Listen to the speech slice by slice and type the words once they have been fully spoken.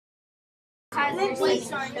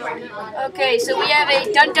Okay, so we have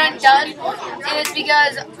a dun dun dun, and it's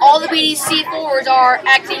because all the BDC4's are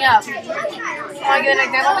acting up. Want to give an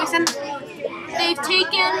example, Mason? They've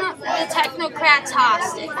taken the technocrats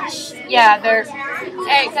hostage. Yeah, they're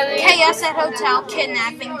chaos at hotel,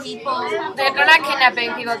 kidnapping people. They're not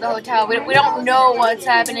kidnapping people at the hotel. We don't know what's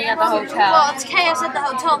happening at the hotel. Well, it's chaos at the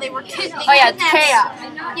hotel. They were kidnapped. Oh yeah, it's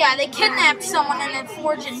chaos. Yeah, they kidnapped someone in a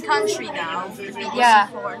foreign country, though. The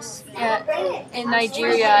BDC4's. Yeah, in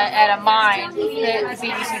Nigeria at a mine. The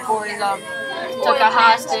BDC4's took a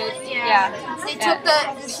hostage. Yeah. They took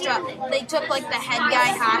they took like the head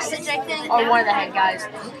guy hostage, I think. Or one of the head guys.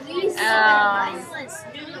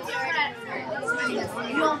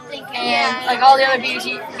 And like all the other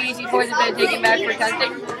BDC4's have been taken back for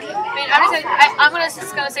testing. I mean, I'm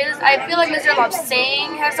just gonna say this. I feel like Mr.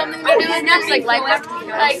 Lobsang has something to do with this, like LifeCorp,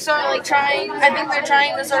 like sort of like trying. I think they're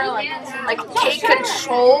trying to sort of like take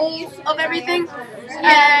control of everything,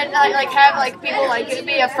 and like have like people like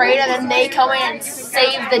be afraid, and then they come in and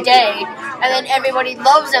save the day, and then everybody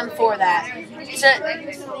loves them for that.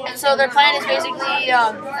 So their plan is basically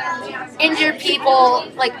injure people,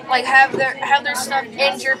 like have their stuff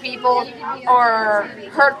injure people or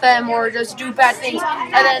hurt them or just do bad things,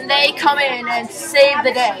 and then they come in and save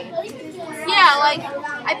the day. Yeah, like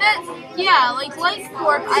I bet. Yeah, like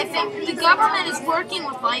LifeCorp. I think the government is working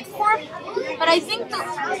with LifeCorp, but I think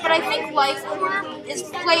LifeCorp is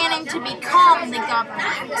planning to become the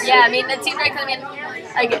government. Yeah, I mean it seems like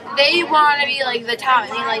they want to be like the top.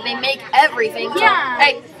 I mean like they make everything.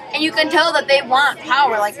 Yeah. And you can tell that they want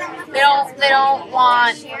power. Like they don't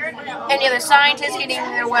want any other scientists getting in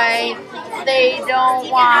their way. They don't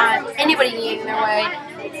want anybody getting in their way.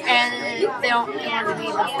 And they want to be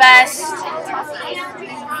the best.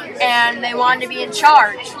 And they want to be in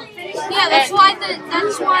charge. Yeah, that's why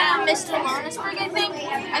Mr. Lonesburg, I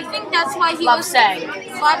think that's why he Lobsang.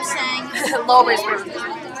 Lonesburg.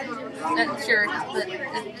 Sure, but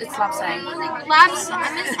it's Lobsang.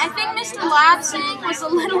 I think Mr. Lobsang was a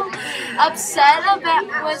little upset about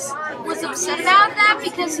that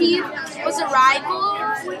because he was a rival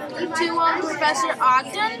to Professor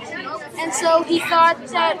Ogden, and so he thought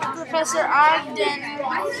that Professor Ogden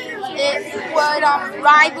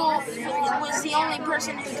was the only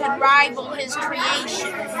person who could rival his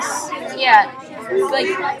creations. Yeah. Like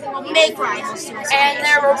make rivals to his and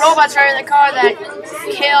there were robots driving the car that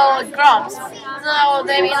killed Grumps. So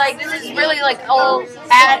I mean, like this is really like all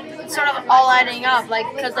adding up, like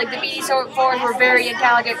because like the BDC4's were very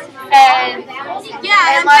intelligent and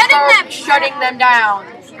LifeCorp shutting them down.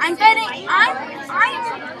 I'm betting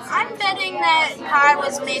that pod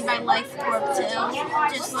was made by LifeCorp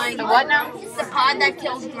too. Just like the what now? The pod that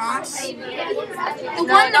kills Grumps.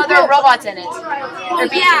 No, there are robots in it. Well,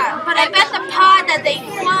 yeah, but I bet the pod that they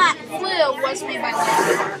flew was made by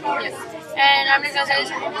LifeCorp. Yeah. And I'm just gonna say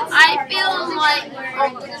this. I feel like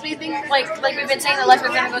because we think like we've been saying that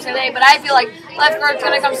LifeCorp's gonna go save the day, but I feel like LifeCorp's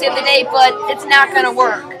gonna come save the day, but it's not gonna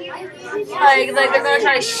work. Like they're gonna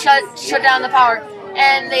try to shut down the power.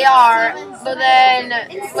 And they are, but then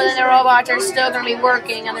the robots are still going to be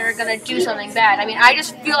working and they're going to do something bad. I mean, I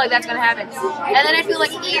just feel like that's going to happen. And then I feel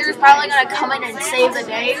like Ear's probably going to come in and save the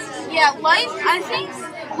day. Yeah, I think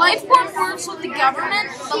LifeCorp works with the government,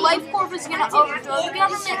 but LifeCorp is going to overthrow the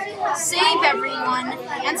government, save everyone,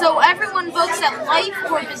 and so everyone votes that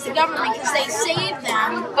LifeCorp is the government because they saved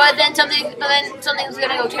them. But then something's going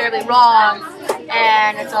to go terribly wrong.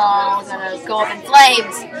 And it's all gonna go up in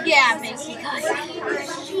flames. Yeah, basically.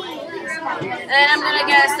 And then I'm gonna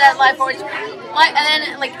guess that LifeCorp, and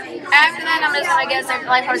then like after that, I'm just gonna guess that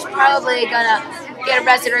LifeCorp's probably gonna get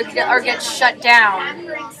arrested or get shut down.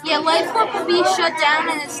 Yeah, LifeCorp will be shut down,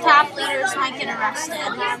 and its top leaders might get arrested.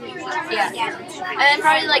 Yeah, and then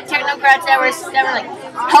probably like technocrats that were like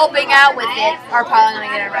helping out with it are probably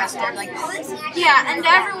gonna get arrested. Like, yeah, and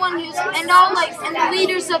everyone and the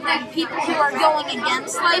leaders of the people who are going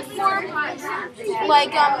against LifeCorp,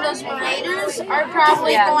 like those raiders, are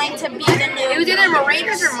probably going to be the new. It was either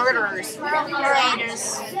raiders or murderers.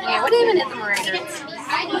 Raiders. Yeah, what even is a raider?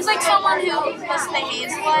 It's like someone who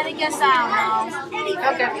misbehaves, but I guess I don't know.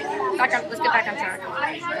 Okay, let's get back on track.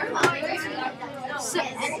 So,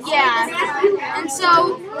 yeah, and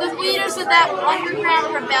so the leaders of that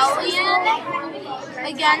underground rebellion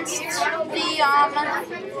against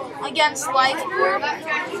LifeCorp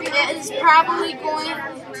is probably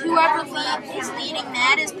whoever is leading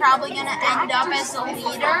that is probably going to end up as the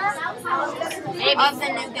leader of the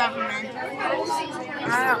new government.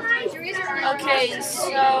 Wow. Okay,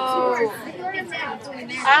 so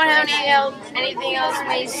I don't have anything else,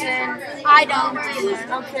 Mason. I don't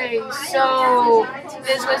either. Okay, so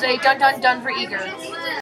this was a dun dun dun for Eager.